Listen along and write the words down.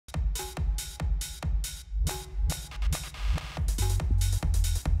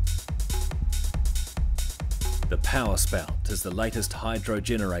The Powerspout is the latest hydro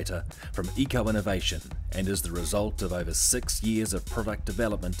generator from EcoInnovation and is the result of over 6 years of product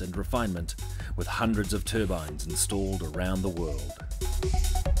development and refinement with hundreds of turbines installed around the world.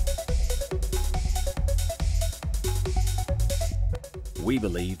 We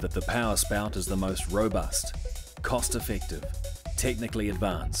believe that the Powerspout is the most robust, cost-effective, technically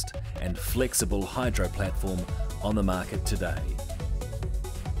advanced and flexible hydro platform on the market today.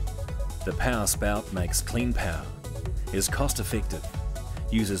 The Powerspout makes clean power, is cost-effective,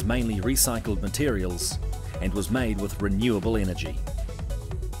 uses mainly recycled materials and was made with renewable energy.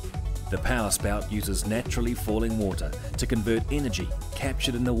 The Powerspout uses naturally falling water to convert energy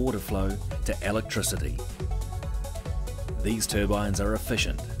captured in the water flow to electricity. These turbines are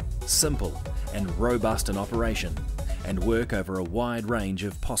efficient, simple and robust in operation and work over a wide range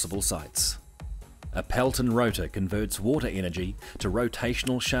of possible sites. A Pelton rotor converts water energy to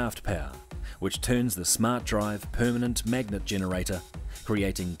rotational shaft power, which turns the smart drive permanent magnet generator,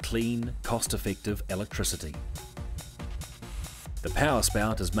 creating clean, cost-effective electricity. The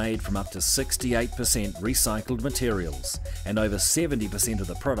Powerspout is made from up to 68% recycled materials, and over 70% of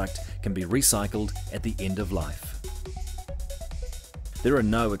the product can be recycled at the end of life. There are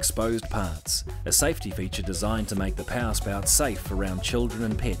no exposed parts, a safety feature designed to make the Powerspout safe around children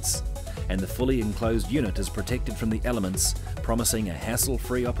and pets, and the fully enclosed unit is protected from the elements, promising a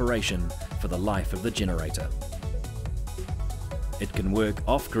hassle-free operation for the life of the generator. It can work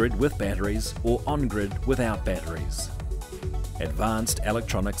off-grid with batteries or on-grid without batteries. Advanced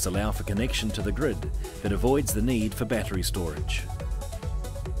electronics allow for connection to the grid that avoids the need for battery storage.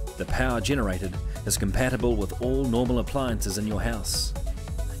 The power generated is compatible with all normal appliances in your house.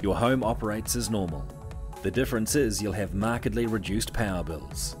 Your home operates as normal. The difference is you'll have markedly reduced power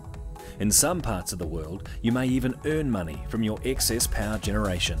bills. In some parts of the world, you may even earn money from your excess power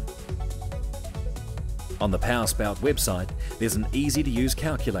generation. On the Powerspout website, there's an easy-to-use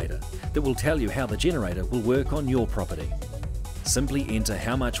calculator that will tell you how the generator will work on your property. Simply enter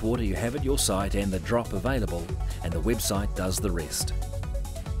how much water you have at your site and the drop available, and the website does the rest.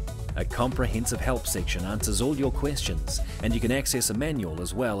 A comprehensive help section answers all your questions, and you can access a manual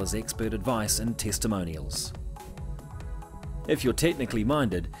as well as expert advice and testimonials. If you're technically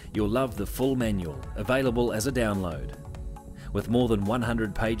minded, you'll love the full manual, available as a download. With more than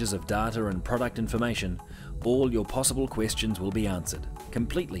 100 pages of data and product information, all your possible questions will be answered,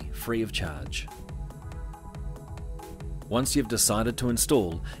 completely free of charge. Once you've decided to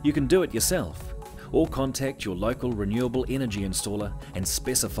install, you can do it yourself, or contact your local renewable energy installer and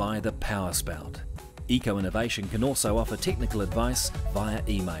specify the Powerspout. EcoInnovation can also offer technical advice via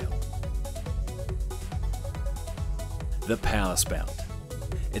email. The Powerspout.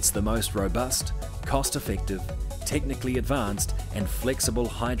 It's the most robust, cost-effective, technically advanced and flexible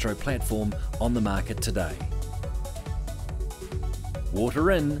hydro platform on the market today.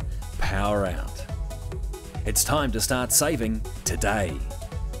 Water in, power out. It's time to start saving today.